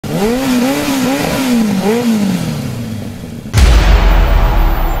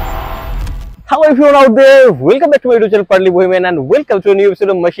everyone out there, welcome back to my YouTube channel Partly Bohemian and welcome to a new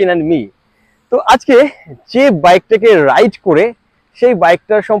episode of Machine and Me. তো আজকে যে বাইকটাকে ride করে সেই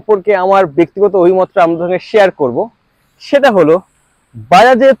বাইকটার সম্পর্কে আমার ব্যক্তিগত অভিমতটা আপনাদের সঙ্গে শেয়ার করব সেটা হলো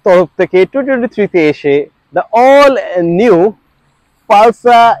বাজাজের তরফ থেকে 2023 তে এসে the all new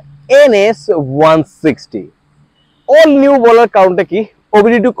Pulsar NS 160 all new বলার কারণটা কি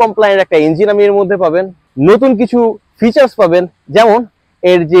OBD2 কমপ্লায়েন্ট একটা ইঞ্জিন আমি এর মধ্যে পাবেন নতুন কিছু ফিচারস পাবেন যেমন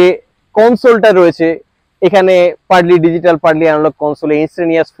এর যে কনসোলটা রয়েছে এখানে partly digital partly analogue কনসোলে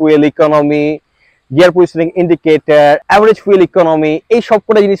ইনস্টান্টিনিয়াস fuel economy gear positioning indicator average fuel economy এই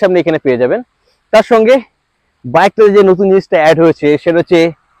সবকটা জিনিস আপনি এখানে পেয়ে যাবেন তার সঙ্গে বাইকটাতে যে নতুন জিনিসটা অ্যাড হয়েছে সেটা হচ্ছে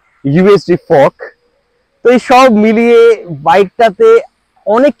ইউএসডি ফক তো এই সব মিলিয়ে বাইকটাতে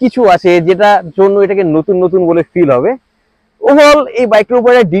অনেক কিছু আছে যেটার জন্য এটাকে নতুন নতুন বলে ফিল হবে ওভারঅল এই বাইকের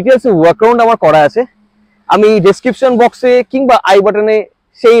উপরে ডিটেলস ওয়ার্কআউট আমার করা আছে আমি ডেসক্রিপশন বক্সে কিংবা আই বাটনে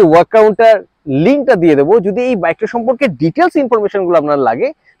সেই ওয়ার্কআউটটার লিঙ্কটা দিয়ে দেবো যদি এই বাইকটা সম্পর্কে ডিটেলস ইনফরমেশনগুলো আপনার লাগে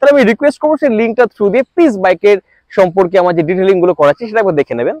তাহলে আমি রিকোয়েস্ট করবো সেই লিঙ্কটা থ্রু দিয়ে প্লিজ বাইকের সম্পর্কে আমার যে ডিটেলিংগুলো করাচ্ছি সেটা একবার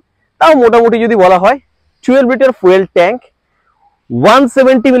দেখে নেবেন তাও মোটামুটি যদি বলা হয় 12 litre fuel tank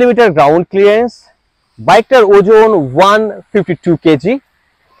 170 millimetre ground clearance বাইকটার ওজন 152 কেজি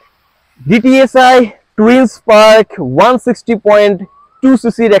DTSI টুইন স্পার্ক 160.2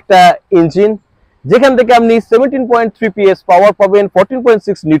 সিসির একটা ইঞ্জিন যেখান থেকে আপনি 17.3 PS পাওয়ার পাবেন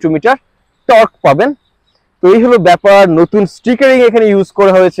 14.6 নিউটন মিটার টর্ক পাবেন তো এই হলো ব্যাপার নতুন স্টিকারিং এখানে ইউজ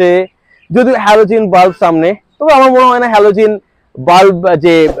করা হয়েছে যদিও হ্যালোজেন বাল্ব সামনে তবে আমার মনে হয় না হ্যালোজেন বাল্ব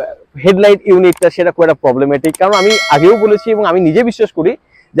যে হেডলাইট ইউনিটটা সেটা খুব একটা প্রবলেমেটিক কারণ আমি আগেও বলেছি এবং আমি নিজে বিশ্বাস করি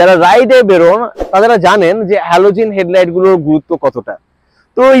যারা রাইডে বেরোন তারা জানেন যে হ্যালোজেন হেডলাইটগুলোর গুরুত্ব কতটা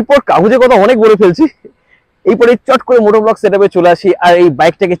তো এরপর কাগজের কথা অনেক বলে ফেলছি এরপরে চট করে মোটর ব্লগ সেটআপে চলে আসি আর এই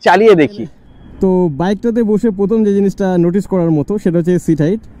বাইকটাকে চালিয়ে দেখি তো বাইকটাতে বসে প্রথম যে জিনিসটা নোটিস করার মতো সেটা হচ্ছে সিট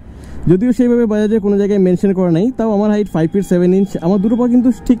হাইট যদিও সেইভাবে বাজাজে কোনো জায়গায় মেনশন করা নাই তাও আমার হাইট 5 ফিট 7 ইঞ্চ আমার দুটো পা কিন্তু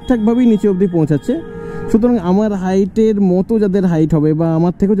ঠিকঠাকভাবেই নিচে অবধি পৌঁছাচ্ছে সুতরাং আমার হাইটের মতো যাদের হাইট হবে বা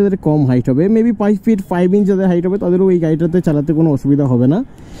আমার থেকেও যাদের কম হাইট হবে মেবি 5 ফিট 5 ইঞ্চ যাদের হাইট হবে তাদেরও এই গাড়িটাতে চালাতে কোনো অসুবিধা হবে না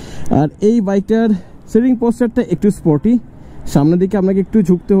আর এই বাইকটার সিটিং পোস্টারটা একটু স্পোর্টি সামনের দিকে আপনাকে একটু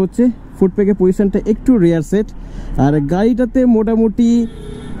ঝুঁকতে হচ্ছে ফুটপ্যাকের পজিশনটা একটু রেয়ার সেট আর গাড়িটাতে মোটামুটি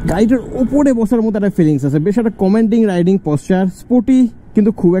গাড়িটার ওপরে বসার মতো একটা ফিলিংস আছে বেশ একটা কমান্ডিং রাইডিং পশ্চার স্পোর্টি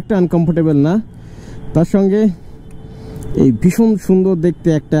কিন্তু খুব একটা আনকমফোর্টেবল না তার সঙ্গে এই ভীষণ সুন্দর দেখতে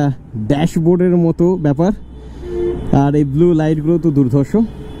একটা ড্যাশবোর্ডের মতো ব্যাপার আর এই ব্লু লাইটগুলো তো দুর্ধর্ষ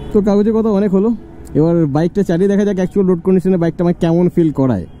তো কাগজের কথা অনেক হলো এবার বাইকটা চালিয়ে দেখা যাক অ্যাকচুয়াল রোড কন্ডিশনে বাইকটা আমার কেমন ফিল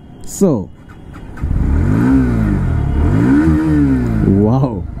করায় so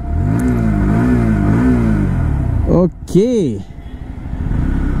wow okay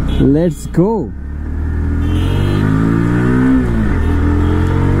let's go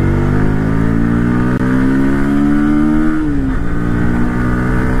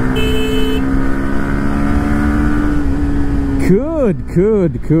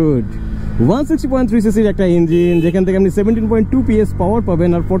good 160.3 সিসির একটা ইঞ্জিন যেখান থেকে আপনি 17.2 PS পাওয়ার পাবেন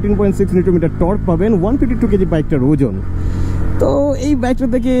আর 14.6 নিউটন মিটার টর্ক পাবেন 152 কেজি বাইকটার ওজন তো এই বাইকটা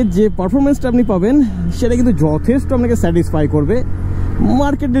থেকে যে পারফরমেন্সটা আপনি পাবেন সেটা কিন্তু যথেষ্ট আপনাকে স্যাটিসফাই করবে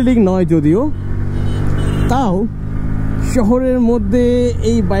মার্কেট রিডিং নয় যদিও তাও শহরের মধ্যে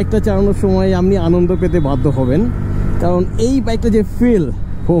এই বাইকটা চালানোর সময় আপনি আনন্দ পেতে বাধ্য হবেন কারণ এই বাইকটা যে ফিল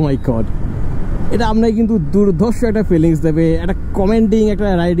ও মাই গড এটা আপনাকে কিন্তু দুর্ধর্ষ একটা ফিলিংস দেবে একটা কমেন্ডিং একটা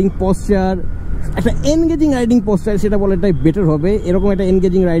রাইডিং পশ্চার একটা এনগেজিং রাইডিং পশ্চার সেটা বলাটাই বেটার হবে এরকম একটা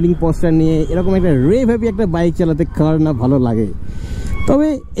এনগেজিং রাইডিং পশ্চার নিয়ে এরকম একটা রেভ হ্যাপি একটা বাইক চালাতে কার না ভালো লাগে তবে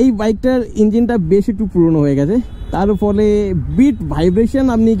এই বাইকটার ইঞ্জিনটা বেশ একটু পুরনো হয়ে গেছে তার ফলে বিট ভাইব্রেশন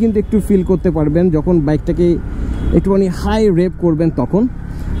আপনি কিন্তু একটু ফিল করতে পারবেন যখন বাইকটাকে একটুখানি হাই রেভ করবেন তখন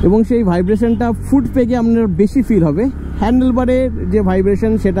এবং সেই ভাইব্রেশনটা ফুট পেগে আপনার বেশি ফিল হবে হ্যান্ডেলবারের যে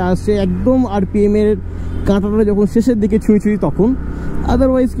ভাইব্রেশন সেটা আসছে একদম আরপিএম এর কাঁটাটা যখন শেষের দিকে ছুঁই তখন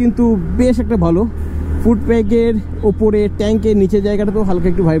আদারওয়াইজ কিন্তু বেশ একটা ভালো ফুট প্যাকের ওপরে ট্যাঙ্কের নিচে জায়গাটাতেও হালকা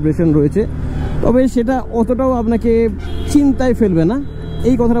একটু ভাইব্রেশন রয়েছে তবে সেটা অতটাও আপনাকে চিন্তায় ফেলবে না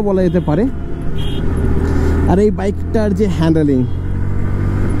এই কথাটা বলা যেতে পারে আর এই বাইকটার যে হ্যান্ডেলিং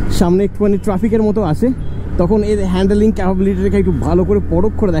সামনে একটুখানি ট্রাফিকের মতো আছে তখন এর হ্যান্ডেলিং ক্যাপাবিলিটিটাকে একটু ভালো করে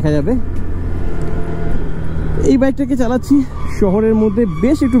পরখ করে দেখা যাবে এই বাইকটাকে চালাচ্ছি শহরের মধ্যে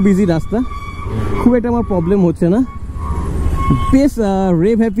বেশ একটু বিজি রাস্তা খুব একটা আমার প্রবলেম হচ্ছে না বেশ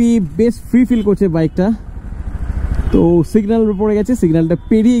রেভ হ্যাপি বেশ ফ্রি ফিল করছে বাইকটা তো সিগন্যাল পড়ে গেছে সিগন্যালটা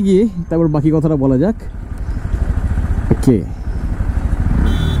পেরিয়ে গিয়ে তারপর বাকি কথাটা বলা যাক ওকে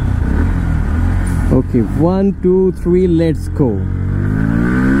 1 2 3 let's go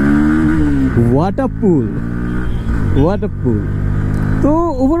what a pull তো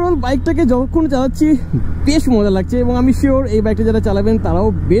ওভারঅল বাইকটাকে যখন চালাচ্ছি বেশ মজা লাগছে, এবং আমি শিওর এই বাইকটা যারা চালাবেন তারাও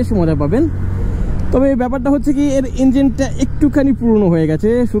বেশ মজা পাবেন। তবে ব্যাপারটা হচ্ছে কি, এর ইঞ্জিনটা একটুখানি পুরনো হয়ে গেছে,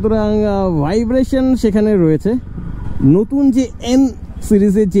 সুতরাং ভাইব্রেশন সেখানে রয়েছে। নতুন যে এন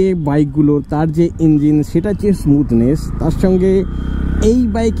সিরিজের যে বাইকগুলো তার যে ইঞ্জিন, সেটা যে স্মুথনেস, তার সঙ্গে এই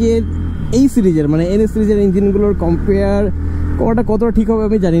বাইকের এই সিরিজের মানে এনএস সিরিজের ইঞ্জিনগুলোর কম্পেয়ার করাটা কতটা ঠিক হবে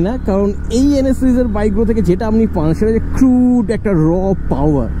আমি জানি না, কারণ এই এনএস সিরিজের বাইকগুলো থেকে যেটা আপনি পান সেটা যে ক্রুড একটা র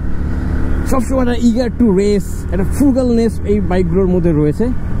পাওয়ার, সবসময় একটা ইগার টু রেস, একটা ফ্রুগালনেস এই বাইকগুলোর মধ্যে রয়েছে।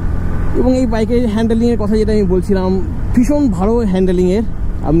 এবং এই বাইকের হ্যান্ডেলিংয়ের কথা যেটা আমি বলছিলাম, ভীষণ ভালো হ্যান্ডেলিংয়ের।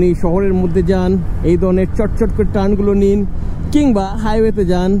 আপনি শহরের মধ্যে যান, এই ধরনের চটচট করে টার্নগুলো নিন, কিংবা হাইওয়েতে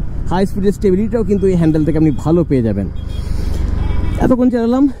যান, হাই স্পিডের স্টেবিলিটিটাও কিন্তু এই হ্যান্ডেল থেকে আপনি ভালো পেয়ে যাবেন। এতক্ষণ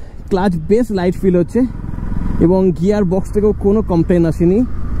চালালাম, ক্লাচ বেশ লাইট ফিল হচ্ছে, এবং গিয়ার বক্স থেকেও কোনো কমপ্লেন আসেনি।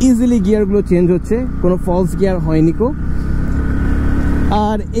 ইজিলি গিয়ারগুলো চেঞ্জ হচ্ছে, কোনো ফলস গিয়ার হয়নি কো।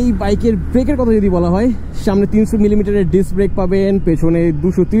 আর এই বাইকের ব্রেকের কথা যদি বলা হয়, সামনে 300 মিলিমিটারের ডিস্ক ব্রেক পাবেন, পেছনে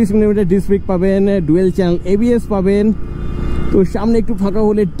 230 মিলিমিটার ডিস্ক ব্রেক পাবেন, ডুয়েল চ্যানেল এবিএস পাবেন। তো সামনে একটু ফাঁকা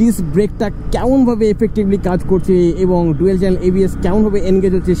হলে ডিস্ক ব্রেকটা কেমনভাবে এফেক্টিভলি কাজ করছে এবং ডুয়েল চ্যানেল এবিএস কেমনভাবে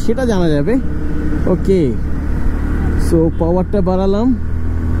এনগেজ হচ্ছে সেটা জানা যাবে। ওকে, সো পাওয়ারটা বাড়ালাম,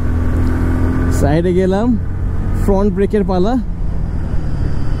 সাইডে গেলাম, ফ্রন্ট ব্রেকের পালা।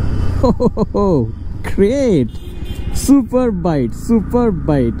 Great, super byte, super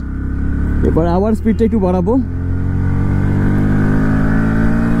byte. এবার আবার স্পিডটা একটু বাড়াবো,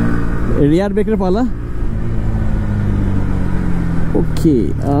 রিয়ার ব্রেকের পালা। ওকে,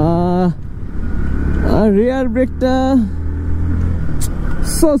 রিয়ার ব্রেকটা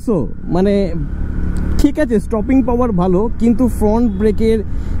সো মানে ঠিক আছে, স্টপিং পাওয়ার ভালো, কিন্তু ফ্রন্ট ব্রেকের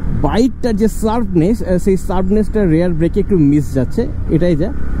বাইটটার যে শার্পনেস, সেই শার্পনেসটা রিয়ার ব্রেকে একটু মিস যাচ্ছে, এটাই যা।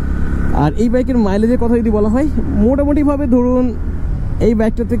 আর এই বাইকের মাইলেজের কথা যদি বলা হয়, মোটামুটিভাবে ধরুন এই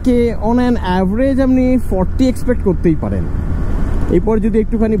বাইকটা থেকে অন অ্যান অ্যাভারেজ আপনি 40 এক্সপেক্ট করতেই পারেন। এরপর যদি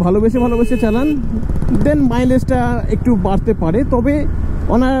একটুখানি ভালোবেসে চালান, দেন মাইলেজটা একটু বাড়তে পারে। তবে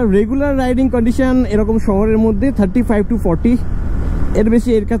on a regular riding condition এরকম শহরের মধ্যে 35 to 40, এর বেশি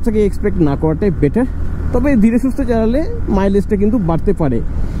এর কাছ থেকে এক্সপেক্ট না করাটাই বেটার। তবে ধীরে সুস্থে চালালে মাইলেজটা কিন্তু বাড়তে পারে।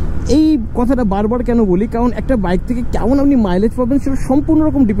 এই কথাটা বারবার কেন বলি, কারণ একটা বাইক থেকে কেমন আপনি মাইলেজ পাবেন সেটা সম্পূর্ণ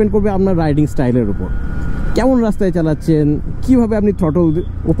রকম ডিপেন্ড করবে আপনার রাইডিং স্টাইলের উপর। কেমন রাস্তায় চালাচ্ছেন, কিভাবে আপনি থ্রটল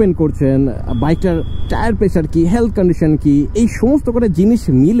ওপেন করছেন, বাইকটার টায়ার প্রেশার কি, হেলথ কন্ডিশন কি, এই সমস্ত করে জিনিস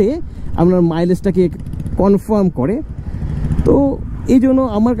মিলে আপনার মাইলেজটাকে কনফার্ম করে। তো এই জন্য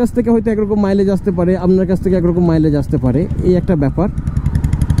আমার কাছ থেকে হয়তো একরকম মাইলেজ আসতে পারে, আপনার কাছ থেকে একরকম মাইলেজ আসতে পারে, এই একটা ব্যাপার।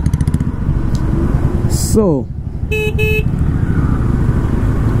 সো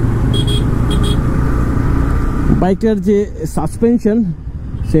বাইকটার যে সাসপেনশন,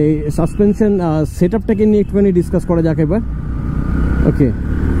 সেই সাসপেনশন সেটআপটাকে নিয়ে একটুখানি ডিসকাস করা যাক এবার। ওকে,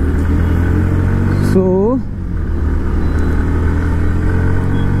 so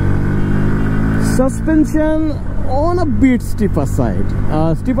suspension on a bit stripper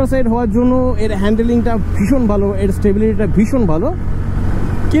side হওয়ার জন্য এর হ্যান্ডেলিংটা ভীষণ ভালো, এর স্টেবিলিটিটা ভীষণ ভালো।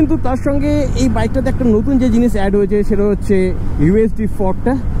 কিন্তু তার সঙ্গে এই বাইকটাতে একটা নতুন যে জিনিস অ্যাড হয়েছে সেটা হচ্ছে ইউএসডি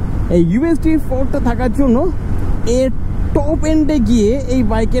ফর্কটা। এই ইউএসডি ফর্কটা থাকার জন্য এর টপ এন্ডে গিয়ে এই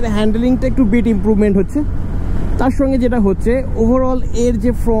বাইকের হ্যান্ডেলিংটা একটু বিট ইম্প্রুভমেন্ট হচ্ছে। তার সঙ্গে যেটা হচ্ছে, ওভারঅল এর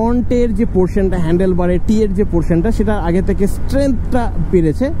যে ফ্রন্টের যে পোর্শনটা, হ্যান্ডেল বারের টি এর যে পোর্শনটা, সেটা আগে থেকে স্ট্রেংথটা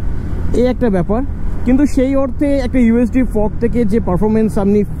বেড়েছে, এই একটা ব্যাপার। কিন্তু সেই অর্থে একটা ইউএসডি ফর্ক থেকে যে পারফরমেন্স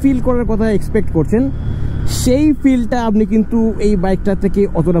আপনি ফিল করার কথা এক্সপেক্ট করছেন, সেই ফিলটা আপনি কিন্তু এই বাইকটা থেকে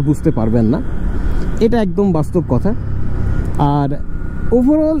অতটা বুঝতে পারবেন না, এটা একদম বাস্তব কথা। আর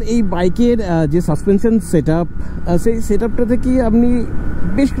ওভারঅল এই বাইকের যে সাসপেনশন সেটআপ, সেই সেটআপটা থেকে আপনি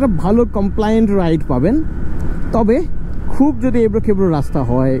বেশ একটা ভালো কমপ্লায়েন্ট রাইড পাবেন। তবে খুব যদি এবড়ো খেবড়ো রাস্তা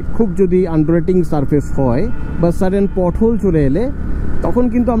হয়, খুব যদি আন্ডাররেটিং সারফেস হয়, বা সাডেন পথহোল চলে এলে, তখন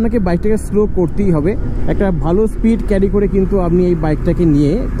কিন্তু আপনাকে বাইকটাকে স্লো করতেই হবে। একটা ভালো স্পিড ক্যারি করে কিন্তু আপনি এই বাইকটাকে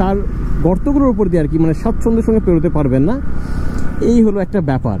নিয়ে তার গর্তগুলোর উপর দিয়ে আর কি মানে স্বাচ্ছন্দ্যের সঙ্গে পেরোতে পারবেন না, এই হলো একটা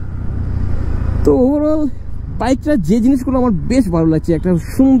ব্যাপার। তো ওভারঅল বাইকটা যে জিনিসগুলো আমার বেশ ভালো লাগছে, একটা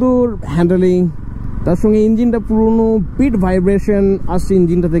সুন্দর হ্যান্ডেলিং, তার সঙ্গে ইঞ্জিনটা পুরনো, বিট ভাইব্রেশন আসছে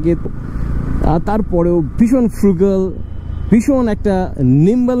ইঞ্জিনটা থেকে, তারপরেও ভীষণ ফ্রুগাল, ভীষণ একটা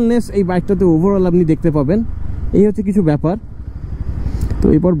নিম্বলনেস এই বাইকটাতে ওভারঅল আপনি দেখতে পাবেন। এই হচ্ছে কিছু ব্যাপার। তো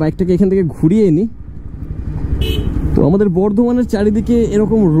এরপর বাইকটাকে এখান থেকে ঘুরিয়ে নিই। তো আমাদের বর্ধমানের চারিদিকে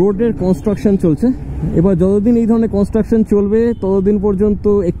এরকম রোডের কনস্ট্রাকশন চলছে। এবার যতদিন এই ধরনের কনস্ট্রাকশন চলবে ততদিন পর্যন্ত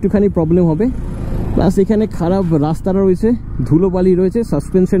একটুখানি প্রবলেম হবে। প্লাস এখানে খারাপ রাস্তাটা রয়েছে, ধুলোবালি রয়েছে।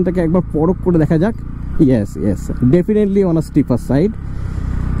 সাসপেনশনটাকে একবার পরখ করে দেখা যাক। Yes definitely on a stripper side.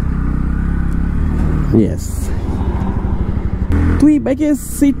 Yes, তো এই বাইকের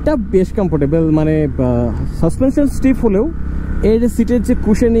সিটটা বেশ কমফোর্টেবল, মানে সাসপেনশন স্টিফ হলেও এর সিটের যে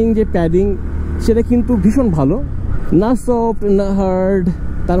কুশনিং, যে প্যাডিং, সেটা কিন্তু ভীষণ ভালো, না সফট না হার্ড।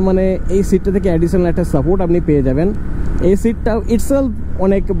 তার মানে এই সিটটা থেকে অ্যাডিশনাল একটা সাপোর্ট আপনি পেয়ে যাবেন। এই সিটটা ইটসেলফ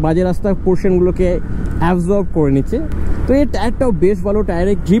অনেক বাজে রাস্তার পোর্শনগুলোকে অ্যাবজর্ব করে নিচ্ছে। তো এই টায়ারটাও বেশ ভালো,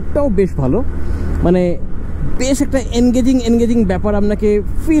 টায়ারের গ্রিপটাও বেশ ভালো, মানে বেশ একটা এনগেজিং ব্যাপার আপনাকে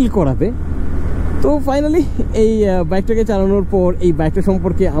ফিল করাবে। তো ফাইনালি এই বাইকটাকে চালানোর পর এই বাইকটা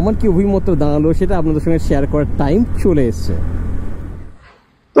সম্পর্কে আমার কি অভিমত দাঁড়ালো সেটা আপনাদের সঙ্গে শেয়ার করার টাইম চলে এসছে।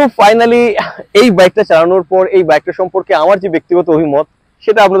 তো ফাইনালি এই বাইকটা চালানোর পর এই বাইকটা সম্পর্কে আমার যে ব্যক্তিগত অভিমত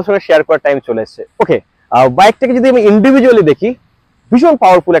সেটা আপনাদের সঙ্গে শেয়ার করার টাইম চলে এসছে। ওকে, বাইকটাকে যদি আমি ইন্ডিভিজুয়ালি দেখি, ভীষণ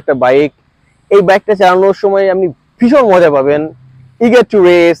পাওয়ারফুল একটা বাইক। এই বাইকটা চালানোর সময় আপনি ভীষণ মজা পাবেন, ইগার টু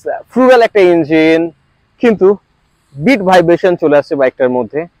রেস, ফ্রুগাল একটা ইঞ্জিন, কিন্তু বিট ভাইব্রেশন চলে আসছে বাইকটার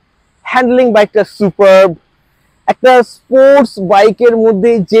মধ্যে। হ্যান্ডলিং বাইকটা সুপারব। একটা স্পোর্টস বাইকের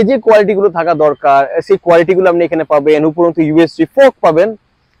মধ্যে যে যে কোয়ালিটিগুলো থাকা দরকার সেই কোয়ালিটিগুলো আপনি এখানে পাবেন। উপরন্তু ইউএসডি ফোক পাবেন,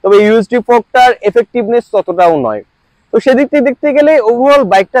 তবে ইউএসডি ফোকটার এফেক্টিভনেস ততটাও নয়। তো সেদিক থেকে দেখতে গেলে ওভারঅল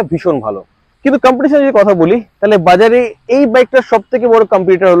বাইকটা ভীষণ ভালো। কিন্তু কম্পিটিশনের যদি কথা বলি, তাহলে বাজারে এই বাইকটার সব থেকে বড়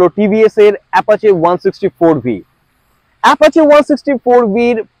কম্পিটিটর হলো টিভিএস এর অ্যাপাচে 164V। অ্যাপাচে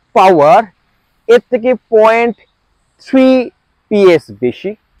 164Vর পাওয়ার এর থেকে 0.3 PS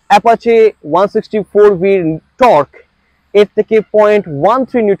বেশি। অ্যাপাচে 164Vর টর্ক এর থেকে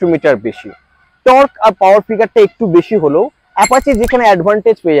 0.13 নিউটন বেশি। টর্ক আর পাওয়ার ফিগারটা একটু বেশি হলেও অ্যাপাচে যেখানে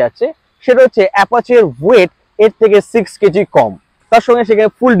অ্যাডভান্টেজ পেয়ে যাচ্ছে সেটা হচ্ছে অ্যাপাচের ওয়েট এর থেকে 6 কেজি কম। তার সঙ্গে সেখানে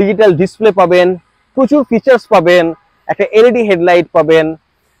ফুল ডিজিটাল ডিসপ্লে পাবেন, প্রচুর ফিচার্স পাবেন, একটা এলইডি হেডলাইট পাবেন।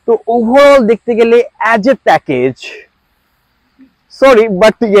 তো ওভারঅল দেখতে গেলে as a package, sorry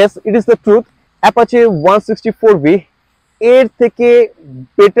but yes it is the truth, Apache 164V এর থেকে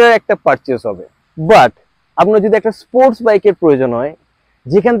বেটার একটা পারচেস হবে। বাট আপনার যদি একটা স্পোর্টস বাইকের প্রয়োজন হয়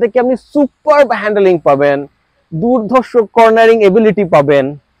যেখান থেকে আপনি সুপার হ্যান্ডলিং পাবেন, দুর্ধর্ষ কর্নারিং এবিলিটি পাবেন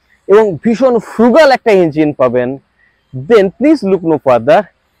এবং ভীষণ ফ্রুগাল একটা ইঞ্জিন পাবেন, দেন please look no further,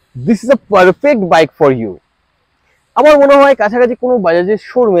 this is a perfect bike for you. আমার মনে হয় কাছাকাছি কোনো বাজাজের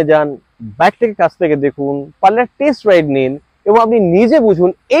শোরুমে যান, বাইকটাকে কাছ থেকে দেখুন, পার্লার টেস্ট রাইড নিন এবং আপনি নিজে বুঝুন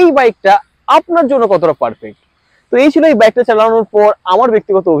এই বাইকটা আপনার জন্য কতটা পারফেক্ট। তো এই ছিল এই বাইকটা চালানোর পর আমার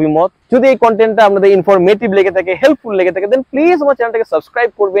ব্যক্তিগত অভিমত। যদি এই কন্টেন্টটা আপনাদের ইনফরমেটিভ লেগে থাকে, হেল্পফুল লেগে থাকে, দেন প্লিজ আমার চ্যানেলটাকে সাবস্ক্রাইব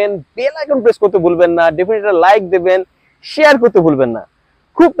করবেন, বেল আইকন প্রেস করতে ভুলবেন না, ডেফিনেটলি লাইক দেবেন, শেয়ার করতে ভুলবেন না।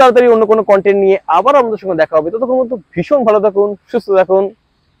 খুব তাড়াতাড়ি অন্য কোনো কন্টেন্ট নিয়ে আবার আমাদের সঙ্গে দেখা হবে। ততক্ষণ পর্যন্ত ভীষণ ভালো থাকুন, সুস্থ থাকুন,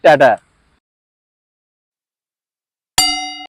 টাটা।